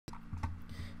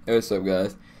Hey, what's up,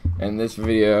 guys? In this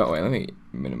video, wait, let me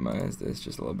minimize this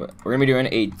just a little bit. We're gonna be doing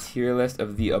a tier list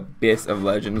of the Abyss of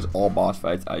Legends, all boss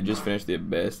fights. I just finished the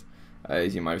Abyss,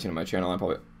 as you might have seen on my channel.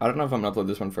 I don't know if I'm gonna upload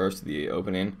this one first, the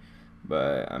opening,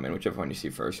 but I mean, whichever one you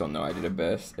see first, you'll know I did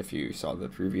Abyss if you saw the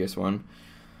previous one.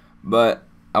 But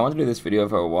I wanted to do this video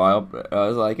for a while, but I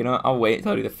was like, you know, I'll wait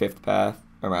until I do the 5th path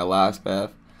or my last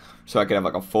path, so I could have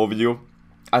like a full video.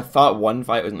 I thought one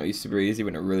fight was gonna be super easy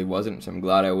when it really wasn't, so I'm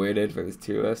glad I waited for this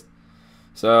tier list.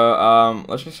 So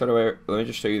let's just start away. Let me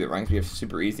just show you the ranks. We have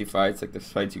super easy fights, like the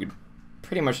fights you could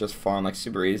pretty much just farm like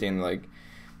super easy, and like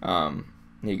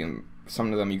you can,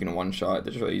 some of them you can one shot.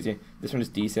 They're just really easy. This one is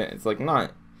decent. It's like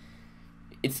not,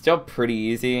 it's still pretty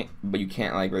easy, but you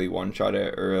can't like really one shot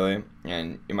it early,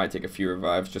 and it might take a few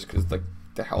revives just because like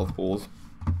the health pools.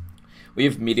 We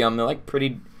have medium. They're like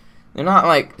pretty. They're not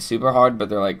like super hard, but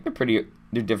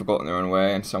they're difficult in their own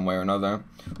way, in some way or another.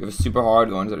 We have a super hard,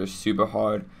 the ones that are super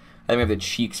hard. Then we have the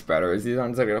cheek spreaders. These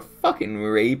ones are gonna fucking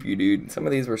rape you, dude. Some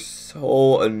of these were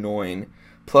so annoying.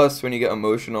 Plus, when you get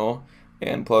emotional,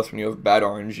 and plus when you have bad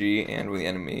RNG, and when the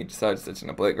enemy decides to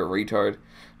up like a retard.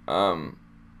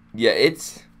 Yeah,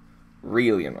 it's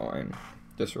really annoying.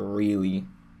 Just really,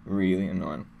 really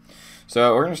annoying.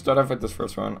 So we're gonna start off with this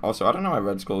first one. Also, I don't know why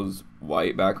Red Skull's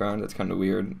white background. That's kind of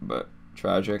weird, but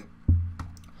tragic.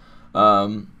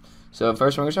 So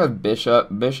first one, we're gonna start with Bishop.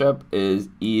 Bishop is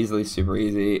easily super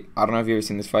easy. I don't know if you've ever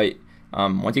seen this fight.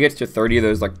 Once he gets to 30 of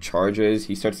those like charges,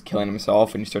 he starts killing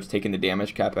himself and he starts taking the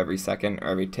damage cap every second or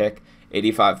every tick.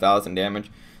 85,000 damage.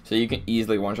 So you can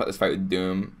easily one shot this fight with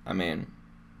Doom. I mean,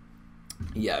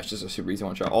 yeah, it's just a super easy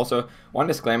one shot. Also, one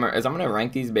disclaimer is I'm gonna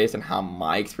rank these based on how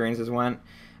my experiences went.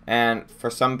 And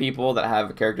for some people that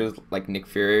have characters like Nick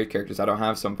Fury, characters I don't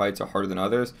have, some fights are harder than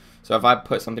others. So if I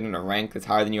put something in a rank that's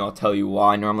higher than you, I'll tell you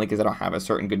why normally, because I don't have a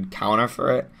certain good counter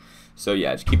for it. So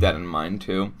yeah, just keep that in mind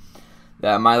too.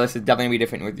 That my list is definitely going to be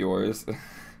different with yours,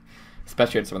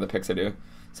 especially with some of the picks I do.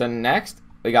 So next,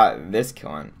 we got this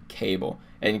killing, Cable.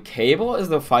 And Cable is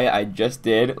the fight I just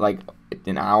did like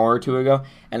an hour or two ago,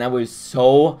 and I was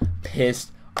so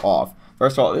pissed off.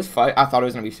 First of all, this fight, I thought it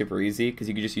was going to be super easy because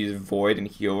you could just use Void and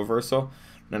heal reversal.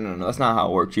 No, that's not how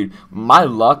it works, dude. My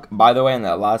luck, by the way, in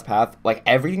that last path, like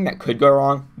everything that could go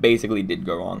wrong, basically did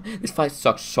go wrong. This fight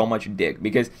sucks so much dick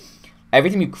because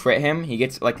every time you crit him, he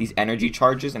gets like these energy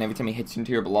charges, and every time he hits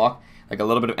into your block, like a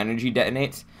little bit of energy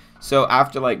detonates. So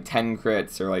after like 10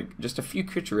 crits, or like just a few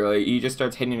crits really, he just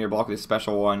starts hitting your block with a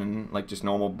special one and like just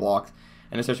normal blocks,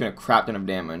 and it starts doing a crap ton of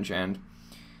damage. And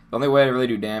the only way to really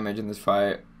do damage in this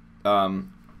fight,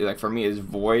 like for me, is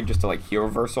Void, just to like heal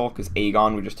reversal, because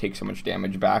Aegon would just take so much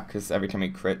damage back because every time he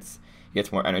crits he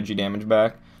gets more energy damage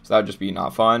back, so that would just be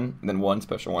not fun. And then one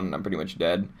special one and I'm pretty much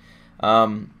dead.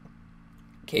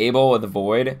 Cable with the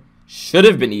Void should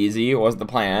have been easy, was the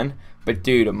plan, but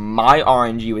dude, my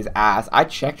RNG was ass. I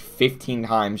checked 15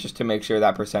 times just to make sure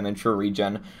that percentage for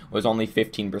regen was only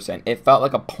 15%. It felt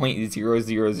like a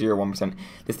 0.0001%.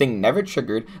 This thing never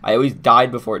triggered. I always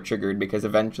died before it triggered because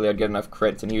eventually I'd get enough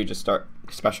crits and he would just start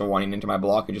special wanting into my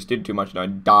block. It just did too much and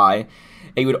I'd die.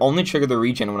 It would only trigger the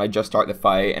regen when I just start the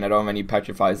fight and I don't have any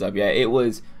petrifies up yet. It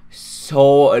was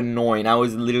so annoying. I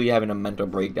was literally having a mental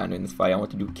breakdown during this fight. I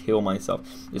wanted to kill myself.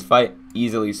 This fight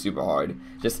easily super hard.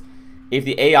 Just if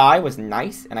the AI was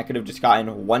nice and I could have just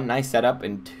gotten one nice setup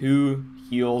and 2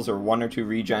 heals or 1 or 2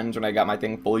 regens when I got my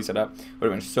thing fully set up, would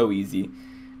have been so easy.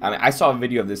 I mean, I saw a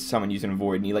video of this someone using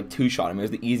Void and he like 2-shot him. It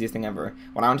was the easiest thing ever.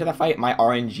 When I went to that fight, my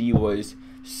RNG was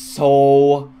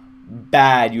so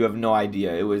bad, you have no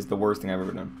idea. It was the worst thing I've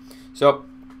ever done. So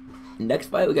next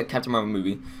fight, we got Captain Marvel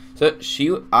movie. So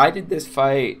I did this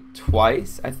fight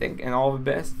twice, I think, in all of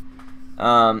Abyss.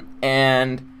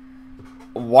 And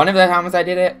one of the times I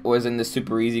did it was in the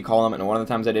super easy column, and one of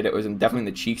the times I did it was definitely in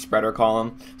the cheek spreader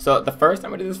column. So the first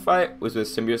time I did this fight was with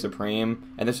Symbiote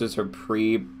Supreme, and this was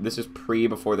pre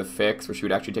before the fix, where she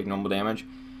would actually take normal damage.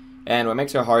 And what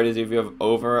makes her hard is if you have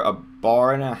over 1.5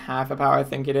 bars of power, I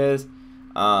think it is,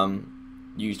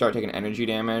 you start taking energy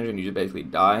damage and you just basically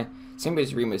die. Symbiote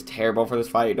Supreme was terrible for this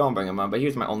fight. Don't bring him up, but he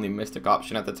was my only mystic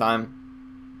option at the time.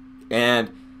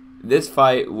 And this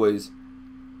fight was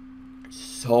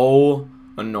so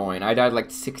annoying. I died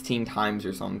like 16 times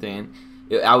or something.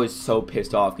 I was so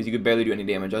pissed off because you could barely do any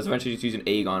damage. I was eventually just using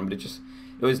Aegon, but it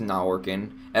was not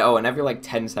working. And every like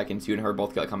 10 seconds, you and her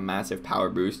both get like a massive power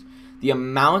boost. The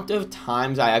amount of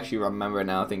times I actually remember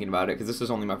now thinking about it, because this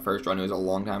was only my first run, it was a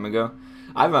long time ago.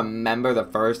 I remember the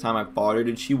first time I fought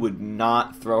her, she would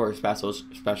not throw her specials,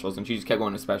 and she just kept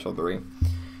going to special 3.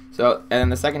 So, and then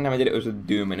the second time I did it was with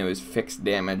Doom, and it was fixed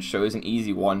damage, so it was an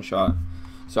easy one-shot.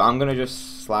 So I'm gonna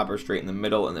just slap her straight in the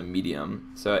middle and the medium.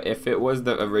 So if it was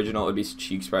the original, it'd be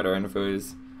cheek spreader, and if it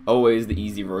was always the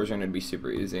easy version, it'd be super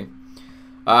easy.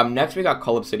 Next we got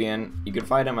Cull Obsidian. You can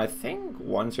fight him, I think,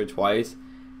 once or twice,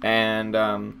 and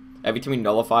every time we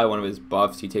nullify one of his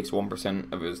buffs, he takes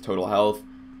 1% of his total health,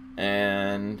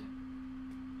 and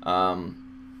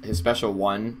his special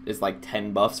 1 is like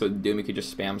 10 buffs, so with Doom he could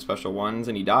just spam special 1s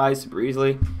and he dies super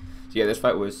easily. So yeah, this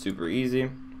fight was super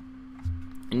easy.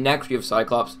 Next we have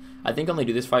Cyclops. I think I only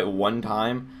do this fight one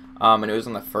time, and it was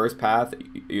on the first path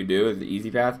you do, the easy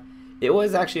path. It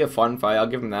was actually a fun fight, I'll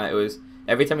give him that. It was,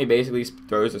 every time he basically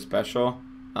throws a special,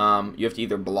 you have to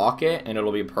either block it, and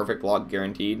it'll be a perfect block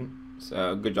guaranteed.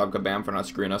 So good job Kabam for not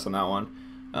screwing us on that one.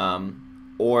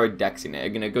 Or dexing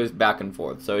it, and it goes back and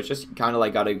forth. So it's just kind of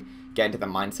like gotta get into the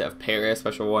mindset of parry a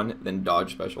special 1, then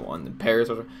dodge special 1, then parry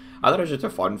special 1. I thought it was just a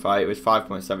fun fight. It was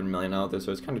 5.7 million health,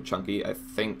 so it's kind of chunky, I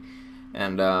think.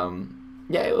 And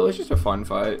yeah, it was just a fun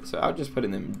fight. So I'll just put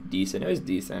in them decent. It was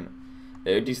decent.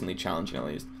 It was decently challenging at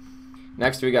least.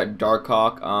 Next we got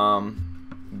Darkhawk.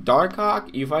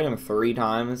 Darkhawk, you fight him 3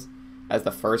 times as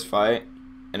the first fight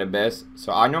in Abyss.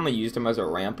 So I normally used him as a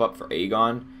ramp up for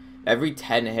Aegon. Every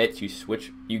 10 hits,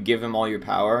 you give him all your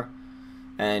power,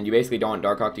 and you basically don't want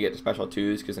Darkhawk to get to special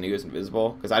 2s because then he goes invisible.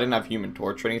 Because I didn't have Human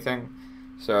Torch or anything,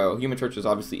 so Human Torch is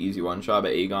obviously easy one-shot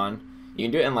at Aegon. You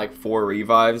can do it in like 4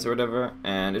 revives or whatever,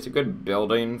 and it's a good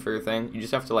building for your thing. You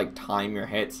just have to like time your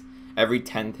hits. Every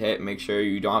 10th hit, make sure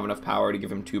you don't have enough power to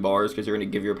give him 2 bars because you're going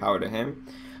to give your power to him.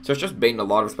 So it's just baiting a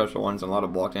lot of special 1s and a lot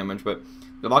of block damage, but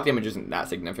the block damage isn't that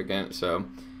significant, so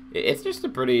it's just a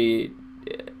pretty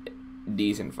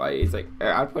decent fight. It's like,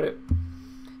 I'd put it,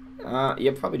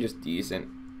 yeah, probably just decent.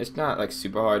 It's not like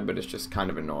super hard, but it's just kind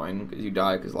of annoying because you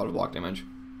die because a lot of block damage.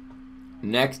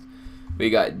 Next, we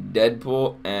got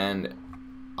Deadpool, and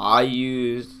I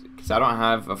used, because I don't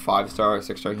have a 5-star or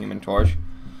 6-star Human Torch,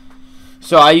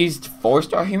 so I used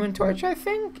 4-star Human Torch, I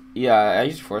think. Yeah, I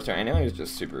used 4-star, and it was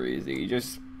just super easy. You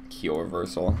just heal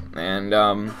reversal, and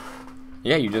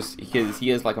yeah, you just, he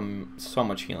has like so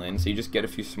much healing, so you just get a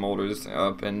few smolders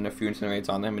up and a few incinerates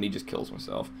on them, and he just kills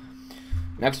himself.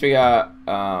 Next we got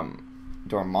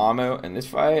Dormammu, and this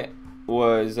fight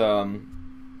was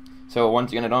so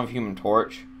once again I don't have Human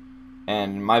Torch,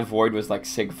 and my Void was like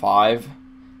Sig 5,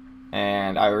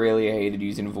 and I really hated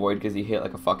using Void because he hit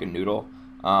like a fucking noodle.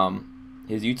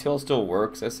 His util still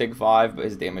works as Sig 5, but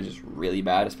his damage is really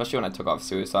bad, especially when I took off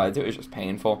Suicides. It was just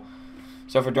painful.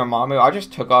 So for Dormammu, I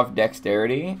just took off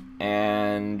Dexterity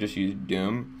and just used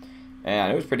Doom,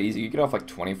 and it was pretty easy. You get off like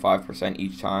 25%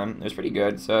 each time. It was pretty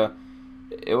good. So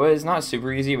it was not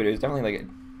super easy, but it was definitely like a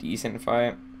decent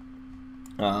fight.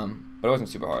 But it wasn't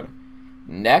super hard.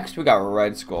 Next, we got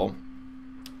Red Skull.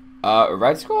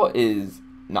 Red Skull is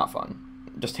not fun.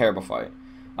 Just terrible fight.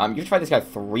 You have to fight this guy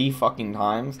 3 fucking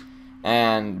times,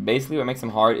 and basically what makes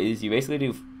him hard is you basically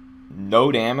do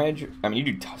no damage. I mean,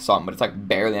 you do some, but it's like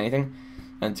barely anything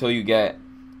until you get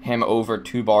him over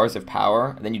 2 bars of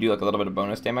power, and then you do like a little bit of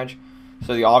bonus damage.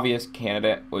 So the obvious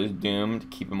candidate was Doom to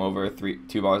keep him over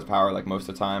 2 bars of power like most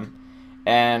of the time.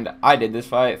 And I did this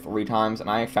fight 3 times, and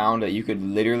I found that you could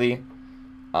literally,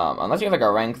 unless you have like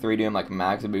a rank 3 Doom like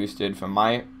max boosted, from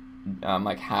my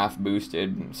like half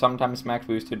boosted, sometimes max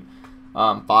boosted,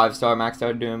 5-star maxed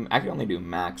out Doom, I could only do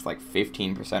max like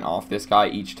 15% off this guy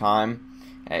each time.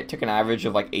 It took an average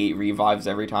of like 8 revives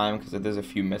every time because there's a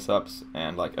few miss-ups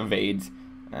and like evades,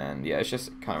 and yeah, it's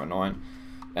just kind of annoying.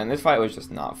 And this fight was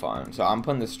just not fun, so I'm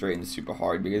putting this straight in super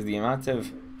hard because the amount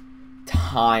of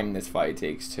time this fight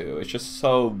takes too, it's just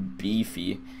so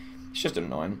beefy. It's just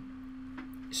annoying.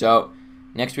 So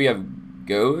next we have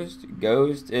Ghost.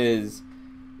 Ghost is,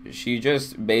 she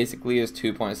just basically is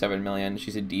 2.7 million.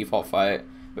 She's a default fight,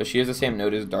 but she has the same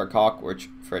node as Darkhawk, which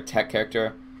for a tech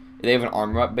character, they have an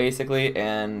armor up basically,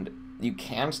 and you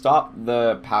can stop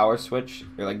the power switch,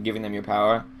 or like giving them your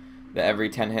power, the every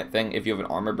 10 hit thing, if you have an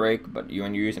armor break, but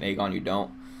when you're using Aegon, you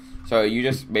don't. So you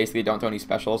just basically don't throw any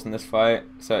specials in this fight.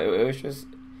 So it was just,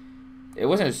 it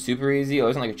wasn't super easy, it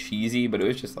wasn't like a cheesy, but it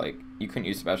was just like, you couldn't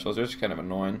use specials. It was just kind of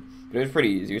annoying, but it was pretty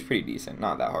easy. It was pretty decent,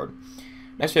 not that hard.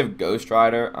 Next we have Ghost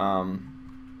Rider.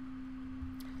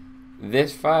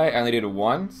 This fight I only did it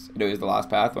once. It was the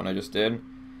last path one I just did,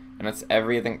 and it's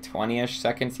every, I think, 20-ish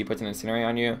seconds he puts an incinerate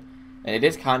on you, and it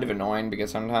is kind of annoying because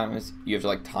sometimes you have to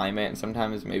like time it, and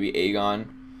sometimes maybe Aegon,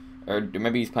 or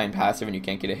maybe he's playing passive and you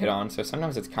can't get a hit on, so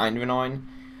sometimes it's kind of annoying,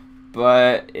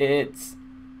 but it's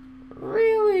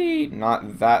really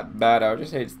not that bad. I would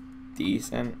just say it's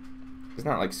decent. It's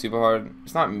not like super hard.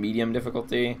 It's not medium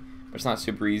difficulty, but it's not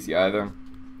super easy either.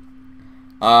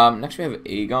 Next we have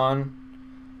Aegon.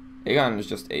 Aegon is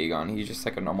just Aegon. He's just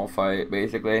like a normal fight,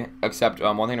 basically. Except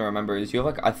one thing to remember is you have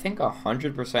like I think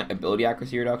 100% ability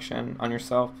accuracy reduction on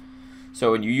yourself.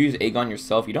 So when you use Aegon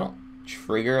yourself, you don't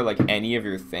trigger like any of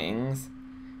your things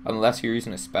unless you're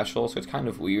using a special. So it's kind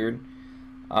of weird.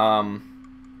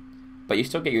 But you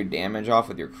still get your damage off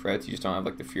with your crits. You just don't have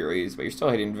like the furies, but you're still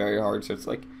hitting very hard. So it's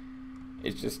like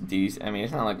it's just decent. I mean,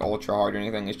 it's not like ultra hard or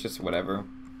anything. It's just whatever.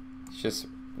 It's just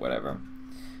whatever.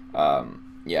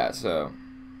 Yeah. So.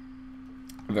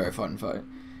 Very fun fight.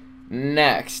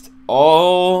 Next.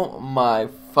 Oh my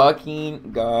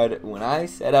fucking god. When I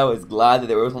said I was glad that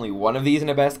there was only one of these in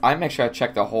Abyss, I make sure I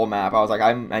checked the whole map. I was like,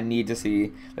 I need to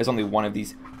see there's only one of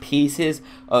these pieces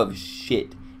of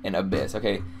shit in Abyss.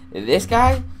 Okay, this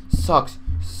guy sucks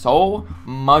so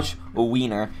much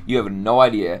wiener. You have no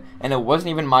idea. And it wasn't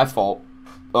even my fault.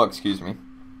 Oh, excuse me.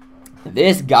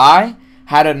 This guy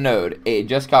had a node. It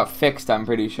just got fixed, I'm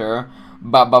pretty sure.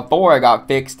 But before it got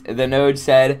fixed, the node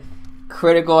said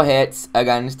critical hits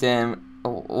against him.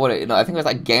 What? No, I think it was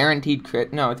like guaranteed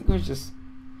crit. No, I think it was just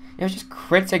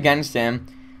crits against him.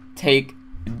 Do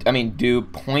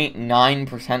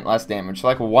 0.9% less damage, so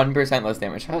like 1% less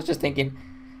damage. I was just thinking,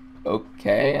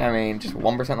 okay, I mean, just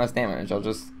 1% less damage. I'll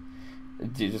just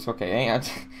okay.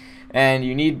 And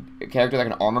you need a character that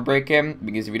can armor break him,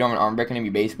 because if you don't have an armor break on him,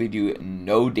 you basically do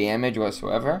no damage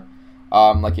whatsoever.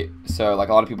 So like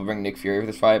a lot of people bring Nick Fury for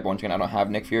this fight, but once again I don't have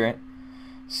Nick Fury.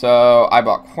 So I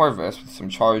bought Corvus with some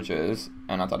charges,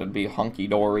 and I thought it'd be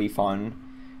hunky-dory fun.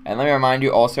 And let me remind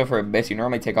you also, for Abyss, you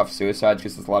normally take off suicides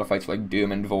because there's a lot of fights for like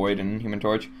Doom and Void and Human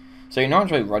Torch. So you're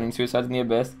not really running suicides in the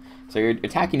Abyss, so you're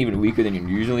attacking even weaker than you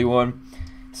usually would.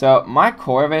 So my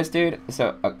Corvus, dude,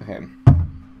 okay.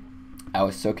 I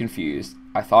was so confused.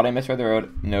 I thought I misread the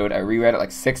node. I reread it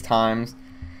like 6 times.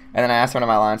 And then I asked one of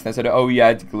my lines, and they said, oh yeah,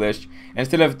 it's glitched.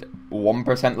 Instead of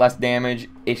 1% less damage,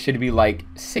 it should be like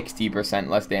 60%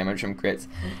 less damage from crits.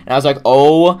 And I was like,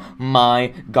 oh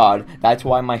my god. That's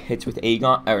why my hits with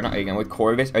with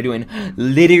Corvus are doing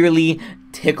literally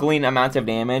tickling amounts of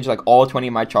damage. Like all 20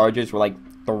 of my charges were like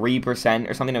 3%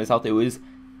 or something of his health. It was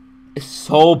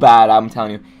so bad, I'm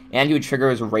telling you. And he would trigger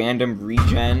his random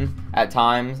regen at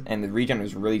times, and the regen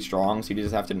was really strong, so you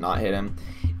just have to not hit him.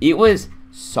 It was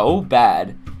so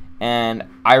bad. And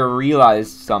I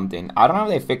realized something. I don't know if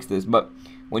they fixed this, but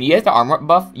when he has the armor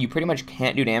buff, you pretty much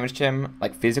can't do damage to him,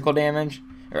 like physical damage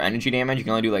or energy damage. You can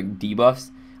only do like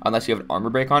debuffs unless you have an armor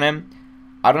break on him.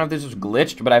 I don't know if this was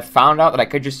glitched, but I found out that I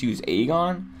could just use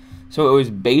Aegon. So it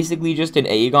was basically just an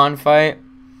Aegon fight,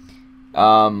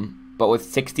 but with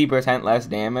 60% less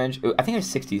damage. I think it was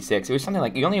 66. It was something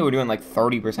like, you only were doing like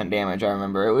 30% damage, I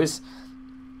remember. It was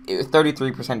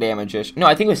 33% damage-ish. No,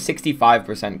 I think it was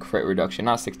 65% crit reduction,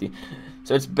 not 60.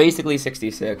 So it's basically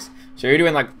 66. So you're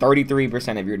doing like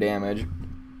 33% of your damage.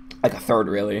 Like a third,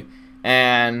 really.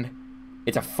 And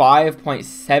it's a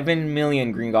 5.7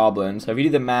 million Green Goblin. So if you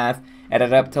do the math, it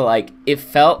added up to like, it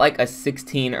felt like a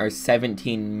 16 or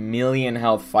 17 million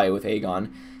health fight with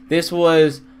Aegon. This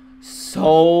was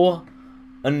so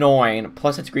annoying.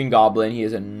 Plus it's Green Goblin. He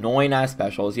has annoying-ass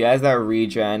specials. He has that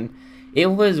regen. It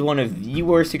was one of the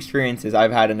worst experiences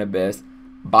I've had in Abyss.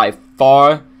 By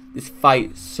far, this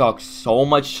fight sucks so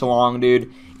much long,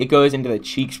 dude. It goes into the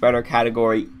cheek spreader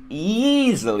category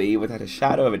easily, without a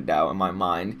shadow of a doubt in my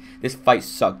mind. This fight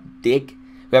sucked dick.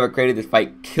 Whoever created this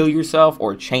fight, kill yourself,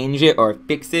 or change it, or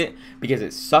fix it, because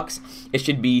it sucks. It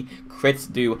should be crits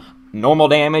do normal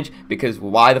damage, because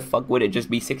why the fuck would it just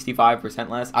be 65%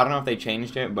 less? I don't know if they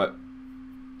changed it, but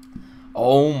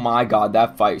oh my god,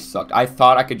 that fight sucked. I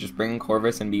thought I could just bring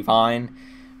Corvus and be fine.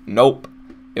 Nope.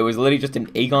 It was literally just an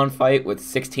Aegon fight with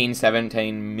 16,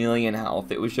 17 million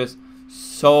health. It was just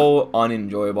so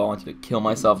unenjoyable. I wanted to kill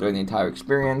myself during the entire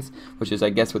experience, which is,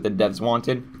 I guess, what the devs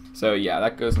wanted. So, yeah,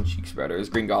 that goes in cheek spreaders.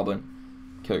 Green Goblin,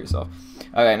 kill yourself.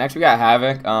 Okay, next we got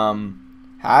Havoc.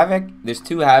 Havoc, there's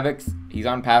 2 Havocs. He's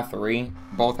on path 3.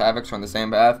 Both Havocs are on the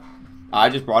same path. I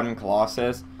just brought in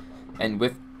Colossus, and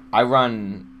I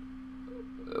run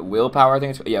Willpower, I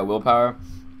think it's, yeah, Willpower,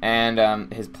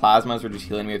 and his plasmas were just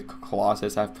healing me with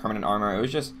Colossus. I have permanent armor. It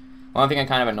was just, one thing I'm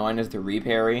kind of annoying is the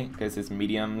reparry, because his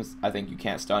mediums, I think you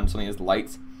can't stun. Something as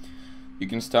lights, you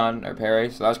can stun or parry,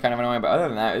 so that was kind of annoying. But other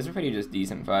than that, it was a pretty just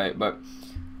decent fight. But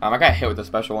I got hit with a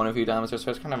special one a few times, so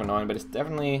it's kind of annoying. But it's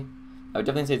definitely, I would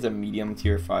definitely say it's a medium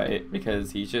tier fight,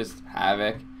 because he's just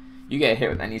Havoc. You get hit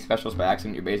with any specials by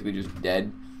accident, you're basically just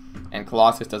dead. And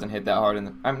Colossus doesn't hit that hard in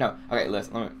the... no. Okay,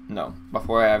 listen. No.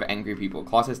 Before I have angry people.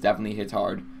 Colossus definitely hits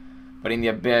hard. But in the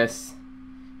Abyss,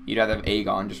 you'd rather have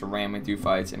Aegon just ramming through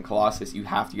fights. In Colossus, you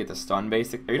have to get the stun,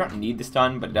 basically. Or you don't need the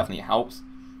stun, but it definitely helps.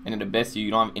 And in Abyss, you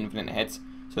don't have infinite hits.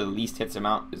 So the least hits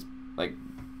amount is, like,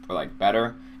 or like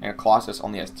better. And Colossus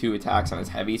only has 2 attacks on his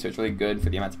heavy, so it's really good for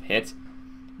the amount of hits.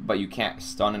 But you can't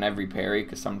stun in every parry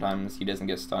because sometimes he doesn't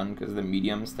get stunned because of the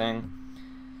mediums thing.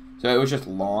 So it was just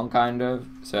long, kind of.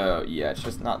 So yeah, it's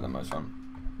just not the most fun.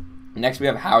 Next we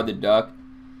have Howard the Duck.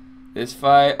 This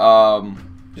fight,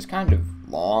 just kind of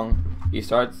long. He's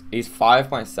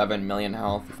 5.7 million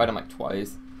health. You fight him like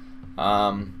twice.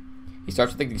 He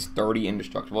starts with like these 30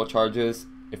 indestructible charges.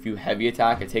 If you heavy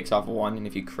attack, it takes off 1, and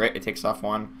if you crit, it takes off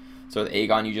 1. So with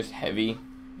Aegon, you just heavy,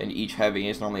 and each heavy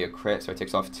is normally a crit, so it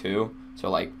takes off 2. So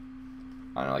like,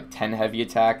 I don't know, like 10 heavy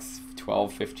attacks,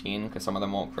 12, 15, because some of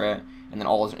them won't crit, and then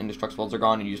all those indestructibles are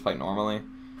gone, and you just fight normally.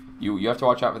 You have to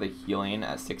watch out for the healing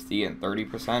at 60 and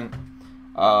 30%.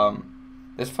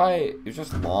 This fight is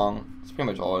just long. That's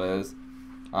pretty much all it is.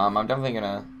 I'm definitely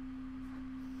gonna.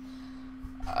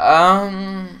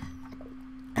 I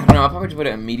don't know. I'll probably just put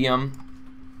it in medium.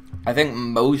 I think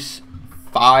most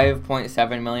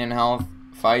 5.7 million health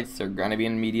fights are gonna be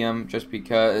in medium, just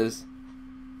because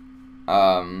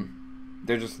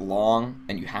they're just long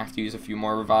and you have to use a few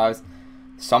more revives.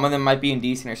 Some of them might be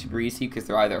indecent or super easy because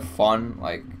they're either fun,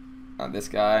 like this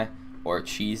guy, or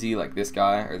cheesy, like this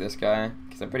guy or this guy.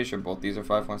 Because I'm pretty sure both these are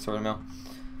 5.7 mil.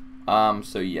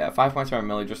 So yeah, 5.7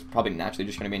 mil are just probably naturally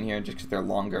just gonna be in here just because they're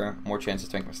longer, more chances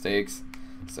to make mistakes.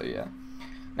 So yeah.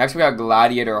 Next we got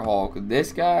Gladiator Hulk.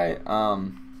 This guy,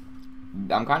 I'm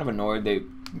kind of annoyed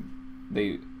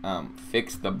they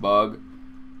fixed the bug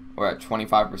where at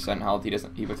 25% health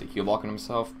he puts a heal block on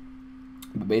himself.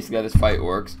 But basically how this fight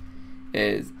works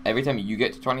is every time you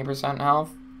get to 20%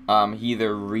 health, he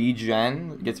either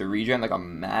gets a regen, like a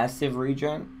massive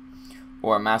regen,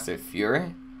 or a massive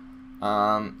fury.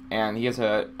 And he has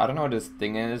I don't know what his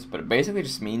thing is, but it basically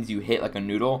just means you hit like a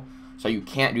noodle. So you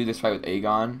can't do this fight with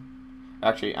Aegon.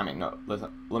 Actually, I mean, no, let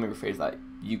me rephrase that.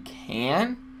 You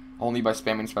can, only by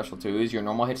spamming special 2s. Your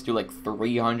normal hits do like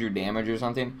 300 damage or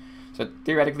something. So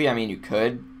theoretically, I mean, you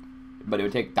could, but it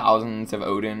would take thousands of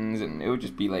Odins, and it would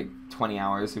just be like 20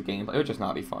 hours of gameplay. It would just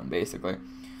not be fun, basically.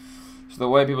 So the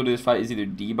way people do this fight is either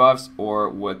debuffs, or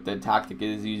what the tactic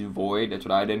is, use Void. That's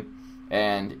what I did.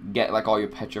 And get like all your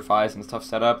petrifies and stuff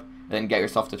set up, and then get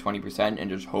yourself to 20%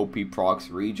 and just hope he procs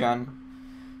regen.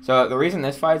 So the reason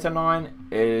this fight's annoying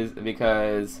is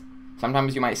because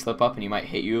sometimes you might slip up and he might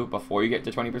hit you before you get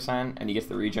to 20% and he gets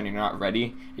the regen and you're not ready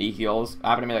and he heals. It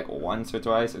happened to me like once or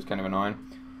twice. It was kind of annoying.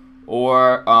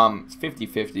 Or it's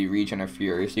 50-50 regen or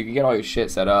fury. So you can get all your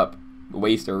shit set up,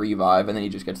 waste a revive, and then he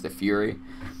just gets the fury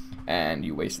and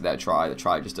you wasted that try. The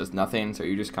try just does nothing, so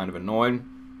you're just kind of annoyed.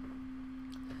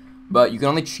 But you can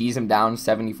only cheese him down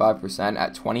 75%.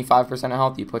 At 25%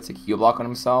 health, he puts a heal block on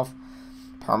himself,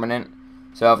 permanent.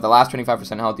 So if the last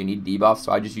 25% health, you need debuffs.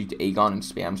 So I just used Aegon and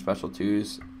spam special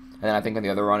 2s. And then I think on the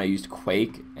other run, I used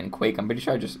Quake. And Quake, I'm pretty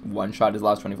sure I just one-shot his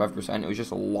last 25%. It was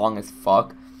just long as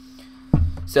fuck.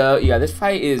 So yeah, this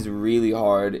fight is really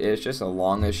hard. It's just a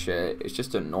long as shit. It's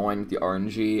just annoying with the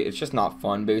RNG. It's just not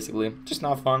fun, basically. Just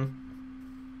not fun.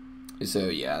 So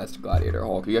yeah, that's Gladiator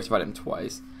Hulk. You have to fight him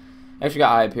twice. Next we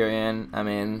got Hyperion. I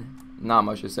mean, not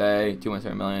much to say.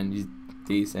 2.7 million. He's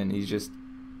decent. He's just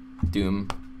Doom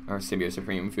or Symbiote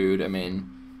Supreme food. I mean,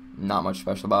 not much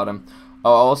special about him.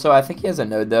 Oh, also, I think he has a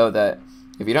node, though, that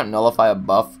if you don't nullify a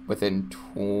buff within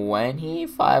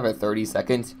 25 or 30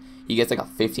 seconds, he gets like a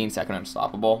 15-second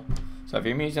unstoppable. So if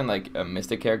you're using like a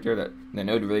Mystic character, that the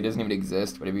node really doesn't even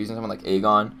exist, but if you're using someone like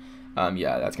Aegon,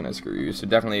 yeah, that's going to screw you. So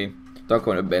definitely don't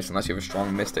go into Abyss unless you have a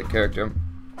strong Mystic character.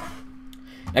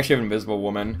 Next, you have Invisible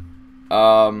Woman.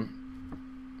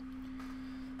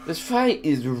 This fight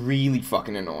is really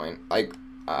fucking annoying. Like,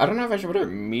 I don't know if I should put her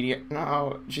medium.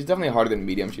 No, she's definitely harder than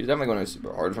medium. She's definitely going to be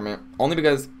super hard for me. Only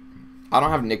because I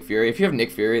don't have Nick Fury. If you have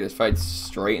Nick Fury, this fight's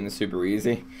straight and super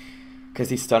easy. Because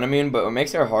he's stun immune. But what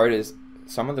makes her hard is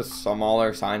some of the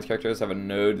smaller science characters have a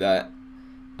node that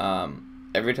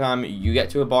every time you get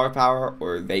to a bar of power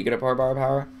or they get a bar of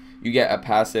power, you get a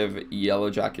passive Yellow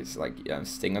Jacket's like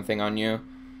sting thing on you.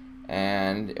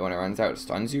 And when it runs out, it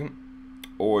stuns you.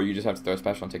 Or you just have to throw a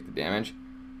special and take the damage.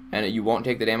 And you won't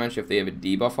take the damage if they have a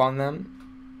debuff on them.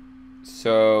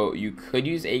 So you could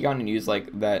use Aegon and use like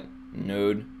that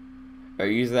node, or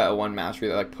use that one mastery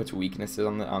that like puts weaknesses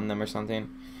on them or something.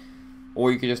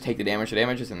 Or you could just take the damage. The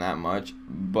damage isn't that much,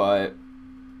 but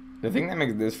the thing that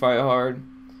makes this fight hard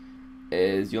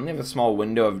is you only have a small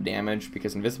window of damage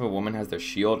because Invisible Woman has their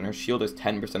shield, and her shield is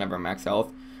 10% of her max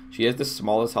health. She has the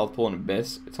smallest health pool in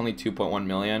Abyss. It's only 2.1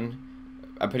 million.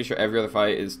 I'm pretty sure every other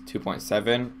fight is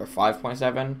 2.7 or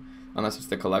 5.7, unless it's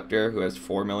the Collector who has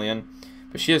 4 million.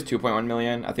 But she has 2.1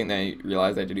 million. I think they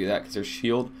realized they had to do that because her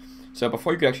shield. So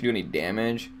before you could actually do any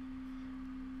damage,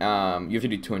 you have to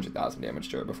do 200,000 damage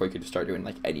to her before you could start doing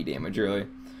like any damage really.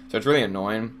 So it's really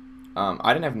annoying.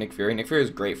 I didn't have Nick Fury. Nick Fury is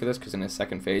great for this because in his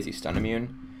second phase he's stun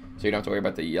immune, so you don't have to worry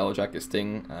about the Yellow Jacket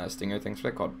stinger things for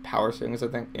it called power stings, I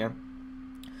think. Yeah.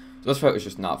 So this fight was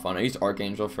just not fun. I used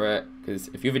Archangel for it because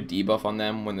if you have a debuff on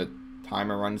them when the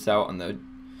timer runs out on the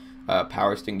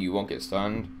power sting, you won't get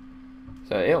stunned.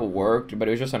 So it worked, but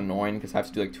it was just annoying because I have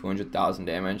to do like 200,000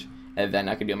 damage, and then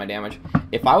I could do my damage.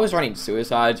 If I was running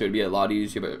Suicides, it would be a lot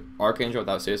easier, but Archangel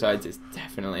without Suicides is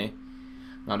definitely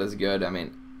not as good. I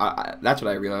mean, that's what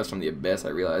I realized from the Abyss. I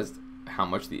realized how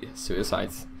much the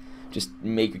Suicides just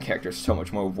make your character so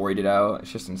much more voided out.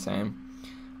 It's just insane.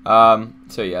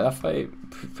 So yeah, that fight,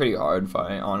 pretty hard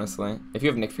fight, honestly. If you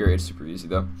have Nick Fury, it's super easy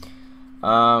though.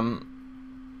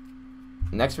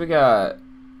 Next we got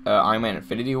Iron Man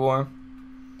Infinity War.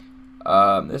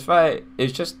 This fight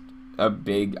is just a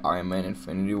big Iron Man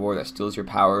Infinity War that steals your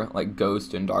power, like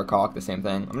Ghost and Darkhawk, the same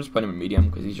thing. I'm just putting him in medium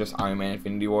because he's just Iron Man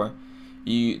Infinity War.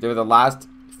 They're the last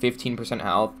 15%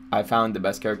 health. I found the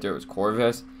best character was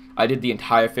Corvus. I did the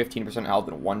entire 15% health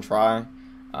in one try.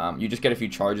 You just get a few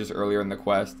charges earlier in the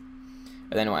quest,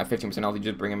 and then at 15% health, you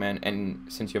just bring him in, and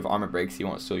since you have armor breaks, he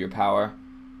won't steal your power.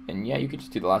 And yeah, you could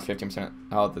just do the last 15%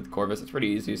 health with Corvus. It's pretty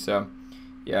easy, so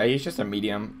yeah, he's just a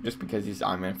medium, just because he's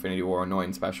Iron Man Infinity War,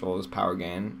 annoying specials, power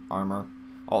gain, armor,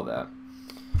 all that.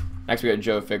 Next we got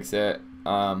Joe Fixit.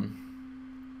 I'm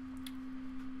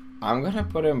gonna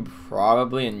put him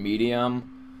probably in medium,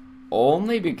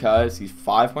 only because he's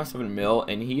 5.7 mil,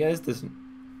 and he has this.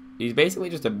 He's basically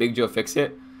just a big Joe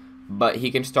Fixit, but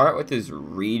he can start with his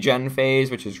regen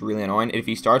phase, which is really annoying. If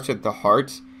he starts with the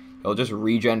hearts, he'll just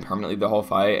regen permanently the whole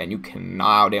fight, and you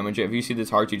cannot damage it. If you see this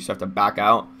heart, you just have to back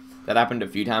out. That happened a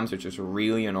few times, which is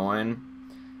really annoying.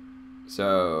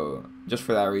 So, just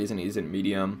for that reason, he's in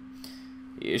medium.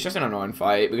 It's just an annoying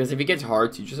fight, because if he gets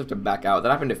hearts, you just have to back out.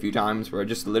 That happened a few times where I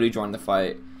just literally joined the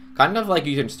fight. Kind of like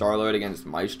using Star-Lord against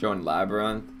Maestro and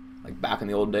Labyrinth, like back in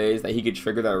the old days, that he could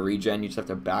trigger that regen, you just have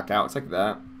to back out. It's like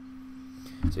that.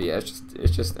 So yeah, it's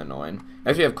just annoying.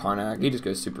 Next we have Karnak. He just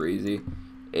goes super easy.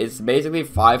 It's basically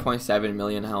 5.7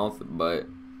 million health, but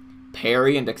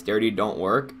parry and dexterity don't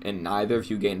work, and neither of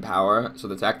you gain power. So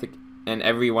the tactic, and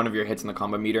every one of your hits in the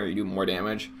combo meter, you do more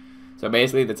damage. So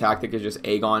basically the tactic is just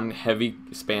Aegon heavy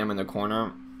spam in the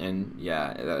corner, and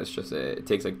yeah, that's just it. It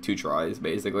takes like 2 tries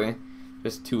basically,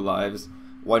 just 2 lives.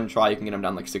 One try you can get him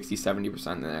down like 60-70%,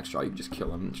 and the next try you can just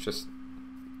kill him.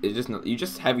 You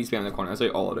just heavy spam in the corner. That's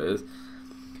like all it is.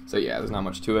 So yeah, there's not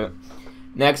much to it.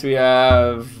 Next we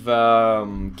have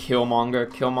Killmonger.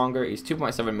 Killmonger, he's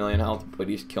 2.7 million health, but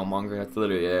he's Killmonger. That's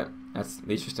literally it.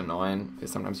 He's just annoying because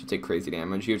sometimes you take crazy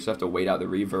damage. You just have to wait out the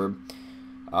reverb.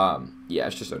 Yeah,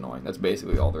 it's just annoying. That's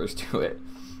basically all there is to it.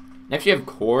 Next you have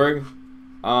Korg.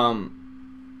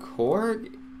 Korg,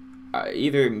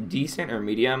 either decent or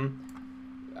medium.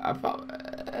 I think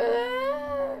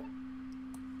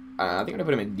I'm gonna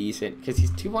put him in decent because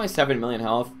he's 2.7 million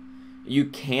health. You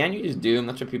can use Doom,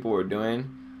 that's what people were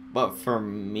doing, but for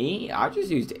me, I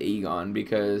just used Aegon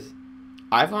because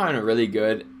I found it really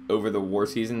good over the war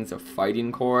seasons of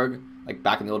fighting Korg, like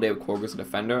back in the old day when Korg was a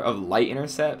defender, of light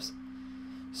intercepts.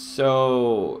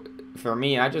 So for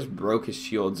me, I just broke his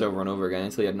shields over and over again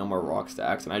until he had no more rock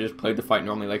stacks, and I just played the fight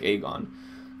normally like Aegon.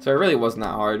 So it really wasn't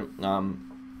that hard.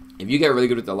 If you get really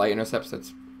good with the light intercepts,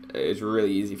 it's a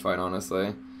really easy fight,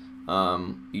 honestly.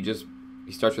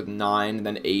 He starts with 9,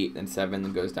 then 8, then 7,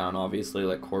 then goes down, obviously,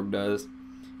 like Korg does.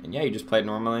 And yeah, you just play it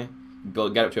normally.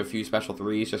 Get up to a few special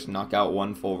 3s, just knock out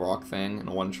one full rock thing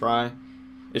in one try.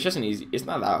 It's just it's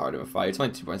not that hard of a fight. It's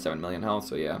only 2.7 million health,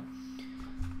 so yeah.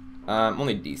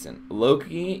 Only decent.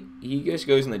 Loki, he just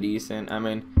goes in the decent. I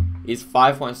mean, he's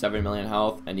 5.7 million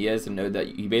health, and he has to know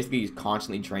that he basically is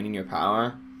constantly draining your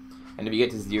power. And if you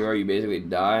get to 0, you basically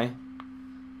die.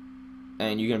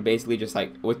 And you can basically just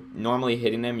like, with normally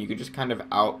hitting him, you could just kind of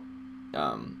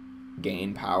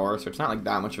gain power. So it's not like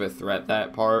that much of a threat,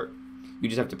 that part. You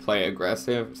just have to play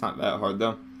aggressive. It's not that hard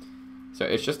though. So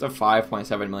it's just a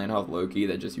 5.7 million health Loki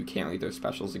that just you can't really throw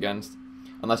specials against.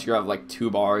 Unless you have like 2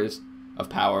 bars of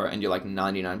power and you're like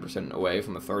 99% away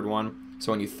from the 3rd one.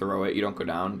 So when you throw it, you don't go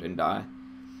down and die.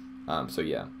 So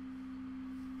yeah.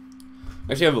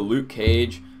 Actually, I have a Luke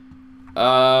Cage.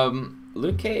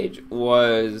 Luke Cage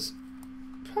was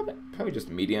probably just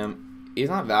medium. He's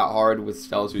not that hard with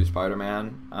Stealth Suit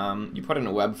Spider-Man. You put in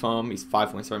a web foam, he's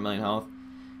 5.7 million health.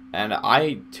 And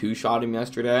I 2-shot him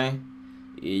yesterday.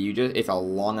 It's a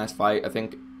long ass fight. I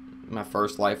think my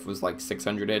first life was like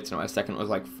 600 hits, and my second was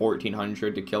like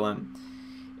 1400 to kill him.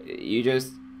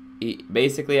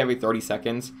 Basically every 30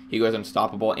 seconds he goes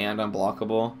unstoppable and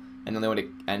unblockable, and the only way to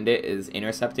end it is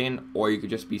intercepting, or you could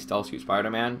just be Stealth Suit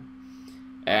Spider-Man.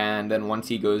 And then once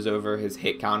he goes over his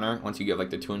hit counter, once you get like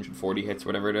the 240 hits,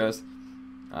 whatever it is,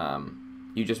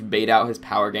 you just bait out his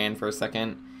power gain for a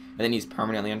second, and then he's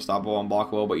permanently unstoppable,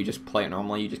 unblockable, but you just play it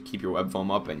normally. You just keep your web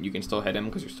foam up, and you can still hit him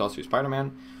because you're Stealth Suit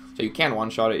Spider-Man. So you can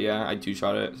one-shot it, yeah. I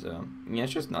two-shot it, so yeah,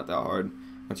 it's just not that hard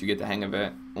once you get the hang of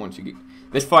it.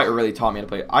 This fight really taught me how to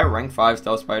play. I ranked 5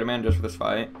 Stealth Spider-Man just for this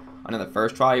fight. I know the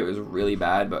first try it was really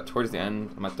bad, but towards the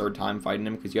end, my 3rd time fighting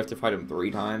him, because you have to fight him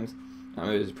 3 times. It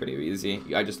was pretty easy.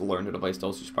 I just learned how to play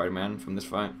Stealth Suit Spider-Man from this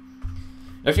fight.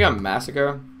 Next we got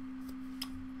Massacre.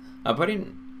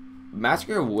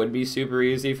 Massacre would be super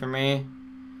easy for me,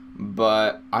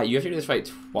 but you have to do this fight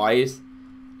twice,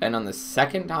 and on the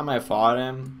 2nd time I fought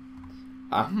him,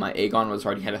 my Aegon was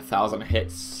already had 1,000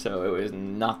 hits, so it was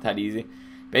not that easy.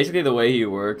 Basically, the way he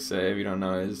works, if you don't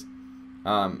know, is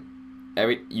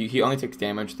he only takes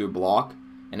damage through a block,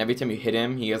 and every time you hit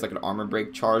him, he has like an armor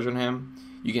break charge on him.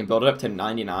 You can build it up to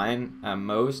 99 at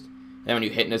most. And when you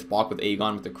hit in this block with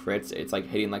Aegon with the crits, it's like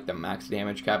hitting like the max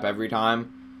damage cap every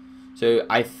time. So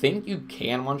I think you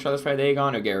can one-shot this fight with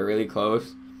Aegon or get really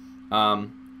close. The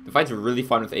fight's really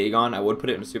fun with Aegon. I would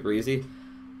put it in super easy.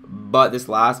 But this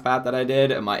last path that I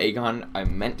did, my Aegon, I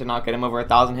meant to not get him over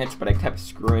 1,000 hits, but I kept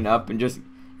screwing up and just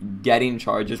getting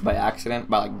charges by accident,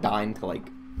 by like dying to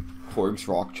like Korg's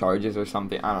rock charges or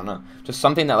something. I don't know. Just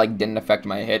something that like didn't affect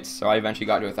my hits. So I eventually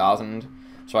got to 1,000.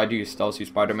 So I do Stealth Suit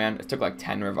Spider-Man. It took like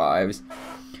 10 revives.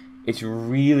 It's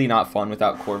really not fun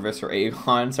without Corvus or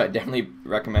Aegon, so I definitely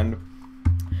recommend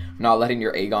not letting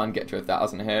your Aegon get to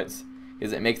 1,000 hits,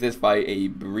 because it makes this fight a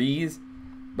breeze.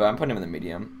 But I'm putting him in the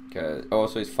medium, because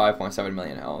also he's 5.7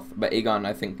 million health. But Aegon,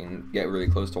 I think, can get really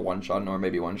close to one-shot, or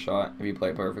maybe one-shot, if you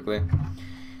play it perfectly.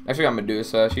 Next we got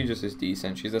Medusa. She just is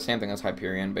decent. She's the same thing as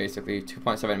Hyperion, basically.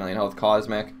 2.7 million health,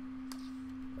 Cosmic.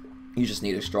 You just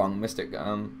need a strong Mystic.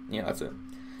 Yeah, that's it.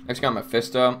 Next we got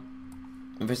Mephisto.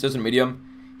 Mephisto's in medium.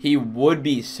 He would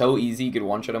be so easy. You could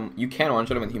one-shot him. You can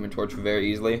one-shot him with Human Torch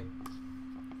very easily.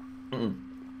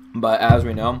 But as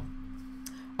we know,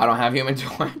 I don't have Human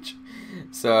Torch.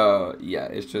 So, yeah,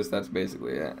 it's just, that's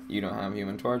basically it. You don't have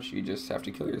Human Torch. You just have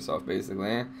to kill yourself,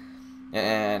 basically.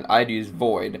 And I'd use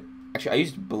Void. Actually, I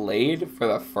used Blade for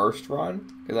the first run,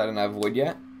 because I didn't have Void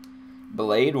yet.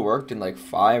 Blade worked in, like,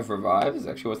 5 revives.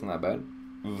 Actually, wasn't that bad.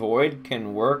 Void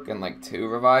can work in like 2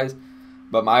 revives,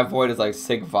 but my Void is like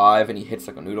Sig 5 and he hits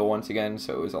like a noodle once again,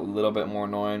 so it was a little bit more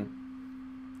annoying.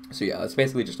 So yeah, that's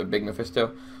basically just a big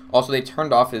Mephisto. Also, they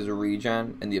turned off his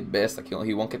regen in the Abyss. Like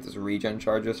he won't get this regen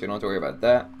charges, so you don't have to worry about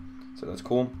that. So that's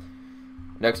cool.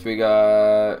 Next we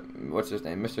got, what's his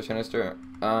name? Mr. Sinister.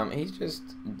 He's just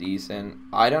decent.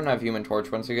 I don't have Human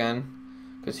Torch once again,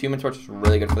 because Human Torch is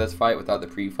really good for this fight without the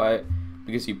pre-fight.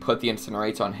 Because you put the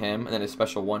incinerates on him, and then a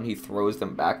special one, he throws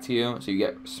them back to you. So you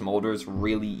get smolders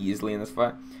really easily in this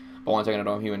fight. But once again, I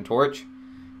don't have Human Torch.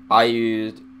 I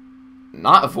used,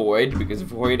 not Void, because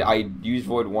Void, I used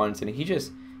Void once, and he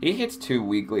hits too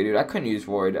weakly, dude. I couldn't use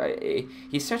Void.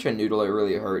 He's such a noodle, it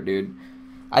really hurt, dude.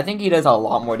 I think he does a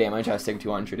lot more damage at Sig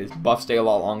 200. His buffs stay a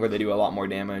lot longer, they do a lot more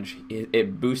damage.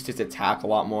 It boosts his attack a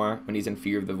lot more when he's in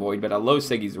Fear of the Void, but at low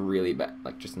Sig, he's really bad,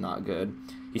 like, just not good.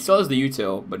 He still has the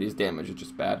util, but his damage is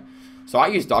just bad. So I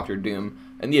used Dr. Doom.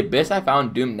 In the Abyss, I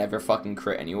found Doom never fucking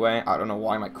crit anyway. I don't know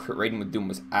why my crit rating with Doom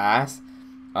was ass.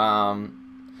 So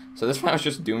this fight was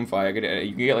just Doom fight. You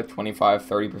could get like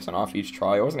 25-30% off each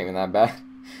try. It wasn't even that bad.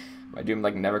 My Doom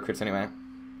like never crits anyway.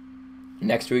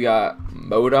 Next we got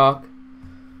MCOC.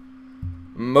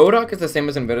 MCOC is the same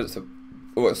as Invisible.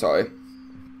 Oh, sorry.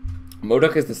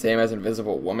 MCOC is the same as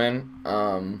Invisible Woman.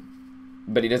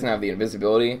 But he doesn't have the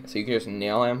invisibility, so you can just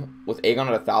nail him. With Aegon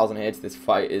at 1,000 hits, this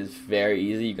fight is very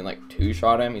easy. You can like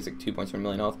two-shot him. He's like 2.7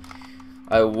 million health.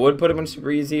 I would put him in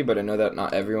super easy, but I know that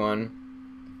not everyone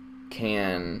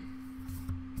has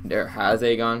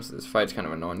Aegon, so this fight's kind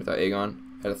of annoying without Aegon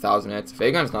at 1,000 hits. If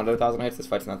Aegon's not at 1,000 hits, this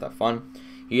fight's not that fun.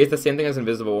 He is the same thing as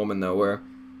Invisible Woman though, where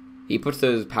he puts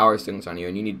those power stings on you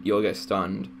and you'll get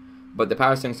stunned. But the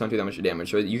power stings don't do that much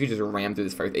damage, so you could just ram through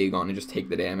this fight with Aegon and just take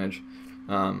the damage.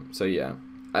 So yeah,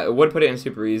 I would put it in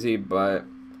super easy, but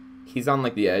he's on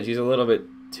like the edge. He's a little bit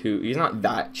too, he's not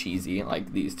that cheesy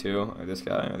like these two, or this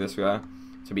guy,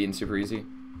 to be in super easy.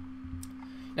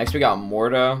 Next we got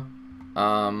Mordo.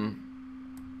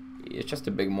 It's just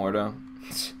a big Mordo.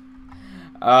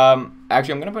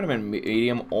 Actually I'm gonna put him in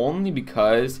medium only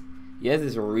because he has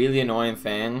this really annoying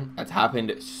thing that's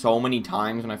happened so many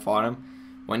times when I fought him.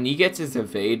 When he gets his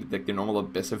evade, like the normal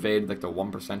Abyss evade, like the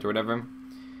 1% or whatever,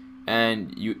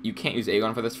 and you can't use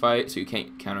Aegon for this fight, so you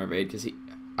can't counter evade because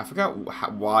I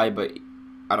forgot why, but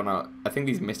I don't know. I think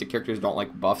these Mystic characters don't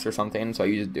like buffs or something, so I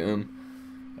use Doom.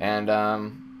 And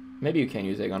maybe you can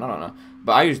use Aegon, I don't know.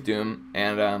 But I use Doom,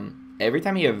 and every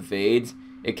time he evades,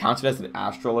 it counts it as an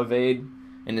astral evade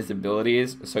in his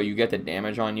abilities, so you get the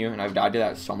damage on you, and I've died to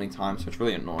that so many times, so it's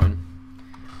really annoying.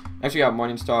 Next we got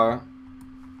Morningstar.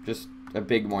 Just a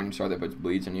big Morningstar that puts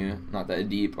bleeds on you. Not that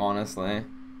deep, honestly.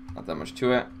 Not that much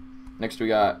to it. Next we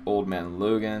got Old Man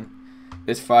Logan.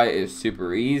 This fight is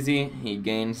super easy. He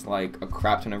gains like a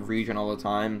crap ton of regen all the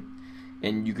time,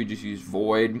 and you could just use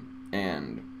Void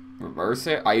and reverse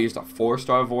it. I used a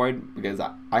 4-star Void because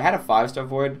I had a 5-star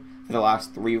Void for the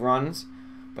last 3 runs,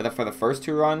 but for the first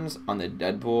 2 runs on the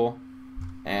Deadpool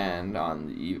and on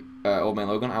the Old Man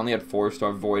Logan, I only had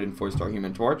 4-star Void and 4-star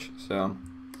Human Torch. So,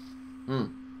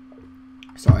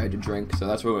 sorry, I had to drink. So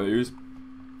that's what I use.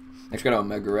 Next, we got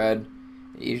Omega Red.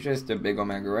 He's just a big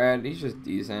Omega Red. He's just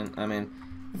decent. I mean,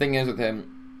 the thing is with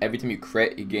him, every time you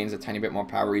crit, he gains a tiny bit more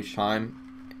power each time.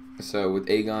 So with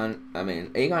Aegon, I mean,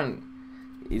 Aegon,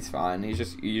 he's fine. You're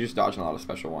just dodging a lot of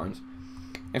special ones.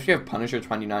 Next, we have Punisher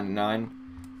 2099,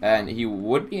 and he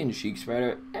would be in Cheek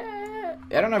Spreader. I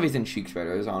don't know if he's in Cheek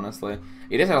Spreaders, honestly.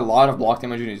 He does have a lot of block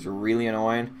damage, and he's really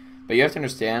annoying. But you have to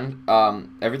understand,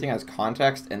 everything has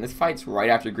context, and this fight's right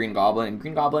after Green Goblin, and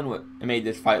Green Goblin made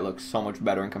this fight look so much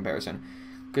better in comparison.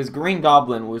 Because Green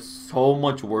Goblin was so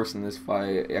much worse in this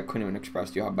fight, I couldn't even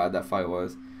express to you how bad that fight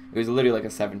was. It was literally like a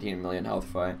 17 million health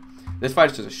fight. This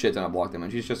fight is just a shit ton of block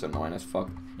damage. He's just annoying as fuck.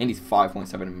 And he's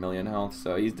 5.7 million health,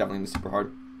 so he's definitely going to be super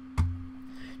hard.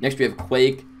 Next we have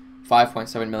Quake,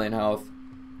 5.7 million health.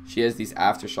 She has these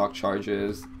aftershock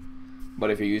charges.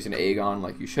 But if you're using Aegon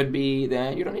like you should be,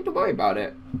 then you don't need to worry about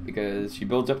it. Because she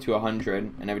builds up to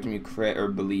 100, and every time you crit or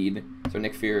bleed, so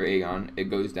Nick Fury or Aegon, it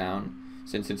goes down.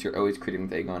 Since you're always critting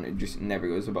with Aegon, it just never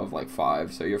goes above like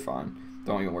 5, so you're fine.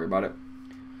 Don't even worry about it.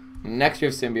 Next we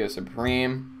have Symbiote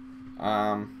Supreme.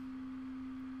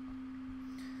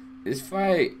 This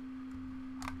fight,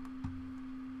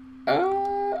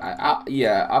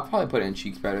 yeah, I'll probably put it in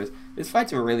Cheek Spreaders. This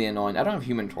fight's really annoying. I don't have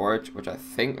Human Torch, which I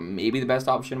think may be the best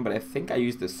option, but I think I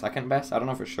used the second best. I don't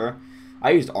know for sure.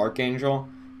 I used Archangel.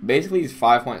 Basically, he's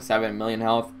 5.7 million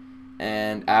health,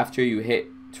 and after you hit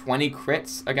 20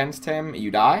 crits against him, you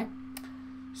die.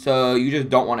 So you just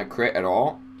don't want to crit at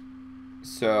all.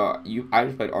 So I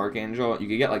just played Archangel. You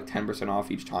could get like 10%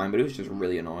 off each time, but it was just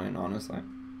really annoying, honestly.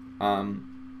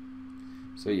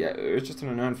 So yeah, it was just an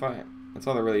annoying fight. That's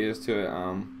all there really is to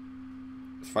it.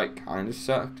 This fight kind of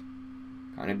sucked.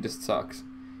 Kind of just sucks.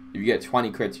 If you get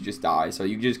 20 crits, you just die. So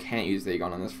you just can't use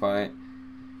Aegon on this fight.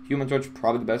 Human Torch,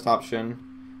 probably the best option.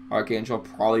 Archangel,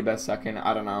 probably best second.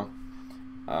 I don't know.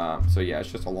 So yeah,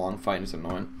 it's just a long fight and it's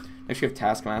annoying. Next, you have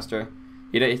Taskmaster.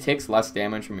 It takes less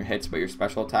damage from your hits, but your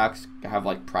special attacks have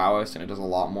like prowess, and it does a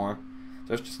lot more.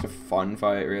 So it's just a fun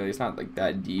fight, really. It's not like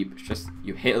that deep. It's just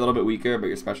you hit a little bit weaker, but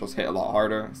your specials hit a lot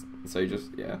harder. So you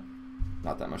just, yeah,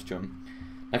 not that much to him.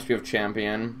 Next, we have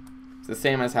Champion. It's the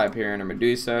same as Hyperion or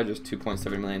Medusa, just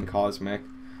 2.7 million Cosmic.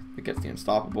 It gets the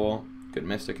Unstoppable. Good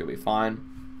Mystic, it'll be fine.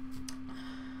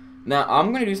 Now,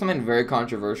 I'm going to do something very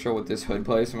controversial with this Hood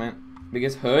placement.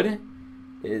 Because Hood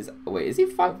is... Wait, is he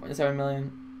 5.7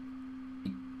 million?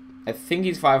 I think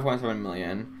he's 5.7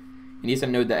 million. He needs to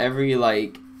note that every,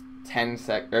 like,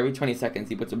 every 20 seconds,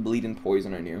 he puts a bleeding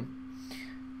poison on you.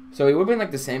 So he would have been,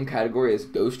 like, the same category as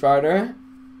Ghost Rider.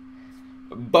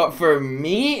 But for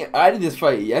me, I did this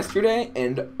fight yesterday,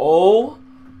 and oh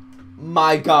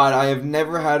my god, I have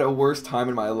never had a worse time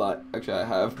in my life. Actually, I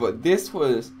have, but this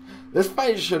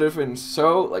fight should have been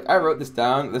so, like, I wrote this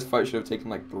down. This fight should have taken,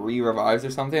 like, 3 revives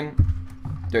or something.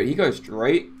 Dude, he goes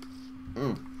straight.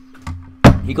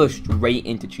 He goes straight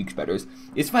into Cheek Spreaders.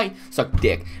 This fight sucked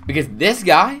dick. Because this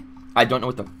guy, I don't know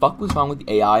what the fuck was wrong with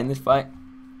the AI in this fight.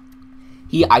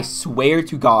 I swear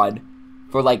to God,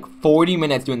 for like 40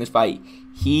 minutes during this fight,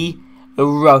 he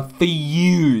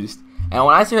refused. And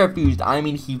when I say refused, I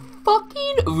mean he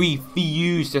fucking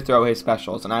refused to throw his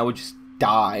specials. And I would just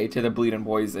die to the bleed and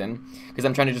poison. Because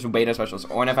I'm trying to just wait out specials.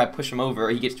 Or if I push him over,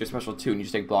 he gets to a special 2 and you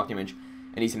just take block damage.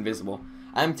 And he's invisible.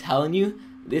 I'm telling you,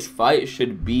 this fight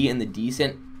should be in the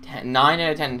decent 9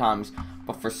 out of 10 times.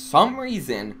 But for some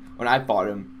reason, when I fought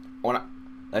him,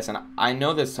 listen, I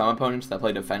know there's some opponents that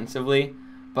play defensively.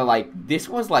 But like, this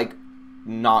was like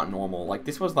not normal. Like,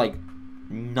 this was like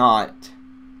not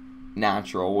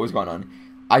natural. What was going on?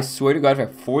 I swear to God, for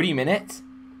 40 minutes,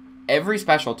 every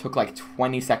special took like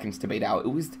 20 seconds to bait out. It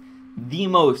was the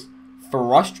most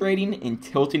frustrating and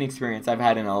tilting experience I've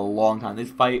had in a long time.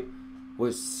 This fight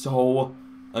was so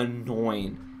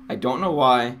annoying. I don't know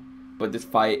why, but this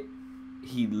fight,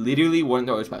 he literally wouldn't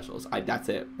throw his specials. That's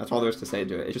it. That's all there is to say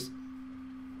to it. It's just,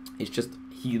 It's just,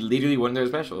 he literally won their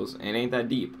specials, and it ain't that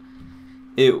deep.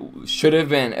 It should have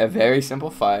been a very simple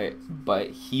fight,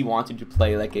 but he wanted to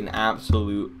play like an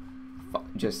absolute,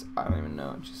 just, I don't even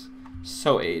know, just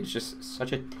so aged, just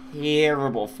such a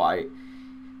terrible fight.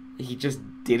 He just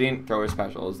didn't throw his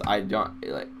specials.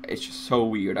 It's just so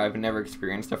weird. I've never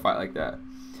experienced a fight like that.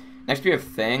 Next we have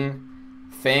Thing.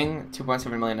 Thing,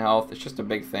 2.7 million health. It's just a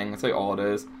big thing. That's like all it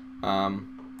is. I'm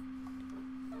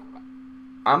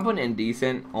putting in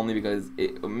decent only because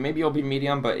maybe it'll be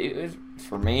medium, but it is,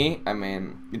 for me, I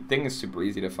mean, the Thing is super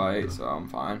easy to fight, so I'm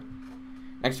fine.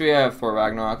 Next we have Thor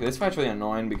Ragnarok. This fight's really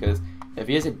annoying because if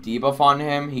he has a debuff on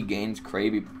him, he gains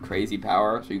crazy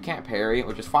power, so you can't parry,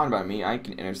 which is fine by me. I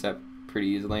can intercept pretty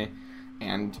easily,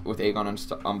 and with Aegon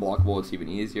unblockable, it's even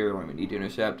easier. I don't even need to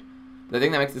intercept. The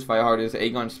thing that makes this fight hard is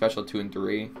Aegon's special 2 and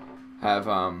 3 have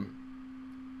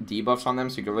debuffs on them,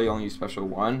 so you can really only use special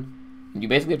 1. And you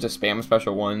basically have to spam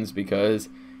special 1s because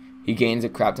he gains a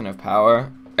crap ton of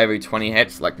power every 20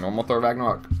 hits, like normal Thor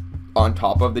Ragnarok, on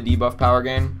top of the debuff power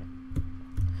gain.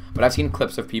 But I've seen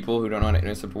clips of people who don't know how to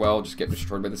intercept well just get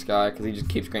destroyed by this guy because he just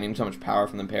keeps gaining so much power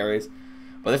from the parries.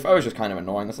 But this fight was just kind of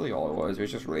annoying. That's really all it was. It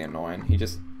was just really annoying.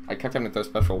 I kept having to throw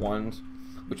special 1s,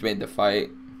 which made the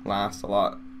fight last a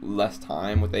lot less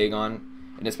time with Aegon,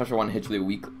 and his special 1 hits really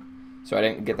weak, so I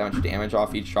didn't get that much damage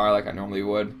off each try like I normally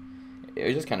would. It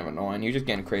was just kind of annoying. He was just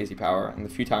getting crazy power, and the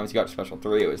few times he got special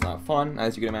 3, it was not fun,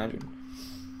 as you can imagine.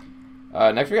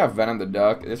 Next we got Venom the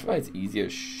Duck. This fight's easy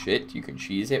as shit. You can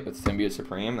cheese it with Symbiote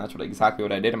Supreme. That's exactly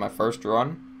what I did in my first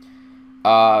run.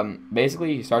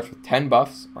 Basically, he starts with 10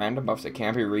 buffs, random buffs. It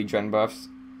can't be regen buffs,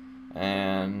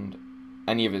 and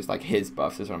any of his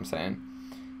buffs is what I'm saying.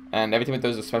 And every time he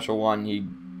throws a special 1, he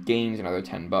gains another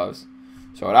 10 buffs.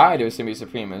 So what I do with Symbiote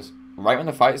Supreme is, right when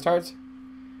the fight starts,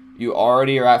 you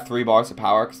already are at 3 bars of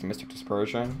power because the Mystic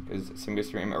Dispersion, because Symbiote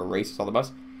Supreme erases all the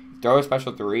buffs. You throw a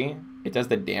special 3, it does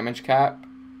the damage cap.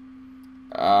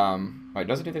 Wait,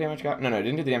 does it do the damage cap? No, it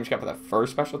didn't do the damage cap for that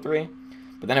first special 3,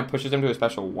 but then it pushes him to a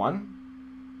special 1.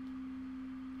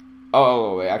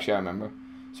 Oh, wait, actually I remember.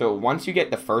 So once you get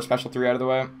the first special 3 out of the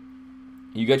way,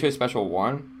 you get to a special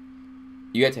 1,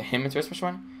 you get to him into a special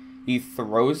 1, he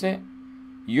throws it,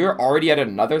 you're already at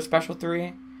another special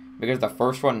 3, because the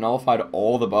first one nullified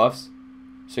all the buffs,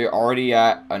 so you're already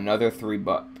at another 3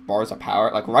 bars of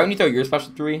power. Like, right when you throw your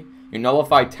special 3, you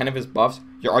nullify 10 of his buffs,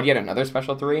 you're already at another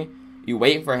special 3, you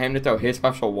wait for him to throw his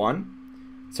special 1,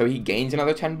 so he gains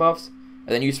another 10 buffs,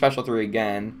 and then you special 3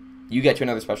 again, you get to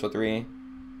another special 3,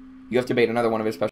 you have to bait another one of his special